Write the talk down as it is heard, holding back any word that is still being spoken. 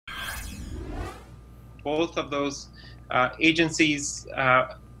Both of those agencies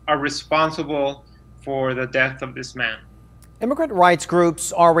are responsible for the death of this man. Immigrant rights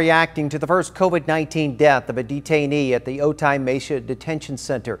groups are reacting to the first COVID-19 death of a detainee at the Otay Mesa detention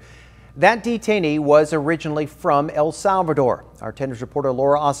center. That detainee was originally from El Salvador. Our 10 News reporter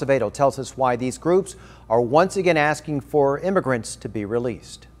Laura Acevedo tells us why these groups are once again asking for immigrants to be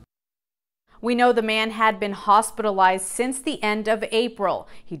released. We know the man had been hospitalized since the end of April.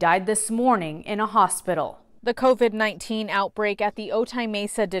 He died this morning in a hospital. The COVID-19 outbreak at the Otay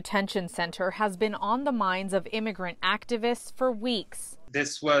Mesa detention center has been on the minds of immigrant activists for weeks.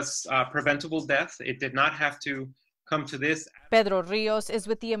 This was a preventable death. It did not have to come to this. Pedro Rios is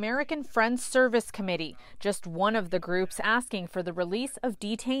with the American Friends Service Committee, just one of the groups asking for the release of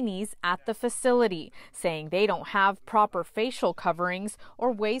detainees at the facility, saying they don't have proper facial coverings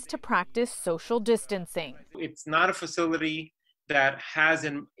or ways to practice social distancing. It's not a facility that has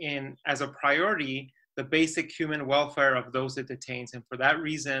in as a priority the basic human welfare of those it detains, and for that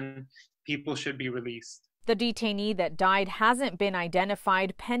reason, people should be released. The detainee that died hasn't been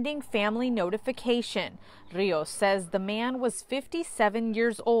identified pending family notification. Rios says the man was 57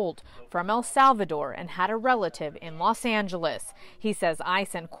 years old, from El Salvador, and had a relative in Los Angeles. He says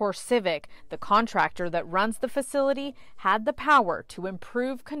ICE and CoreCivic, the contractor that runs the facility, had the power to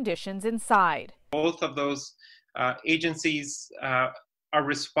improve conditions inside. Both of those agencies are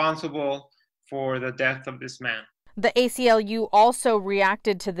responsible for the death of this man. The ACLU also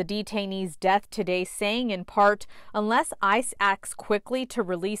reacted to the detainee's death today, saying in part, unless ICE acts quickly to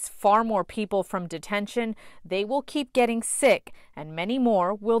release far more people from detention, they will keep getting sick and many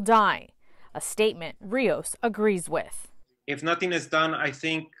more will die. A statement Rios agrees with. If nothing is done, I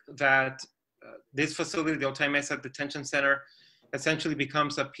think that this facility, the Otay Mesa Detention Center, essentially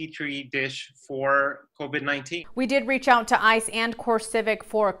becomes a petri dish for COVID-19. We did reach out to ICE and CoreCivic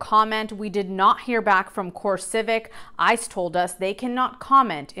for a comment. We did not hear back from CoreCivic. ICE told us they cannot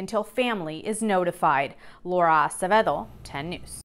comment until family is notified. Laura Acevedo, 10 News.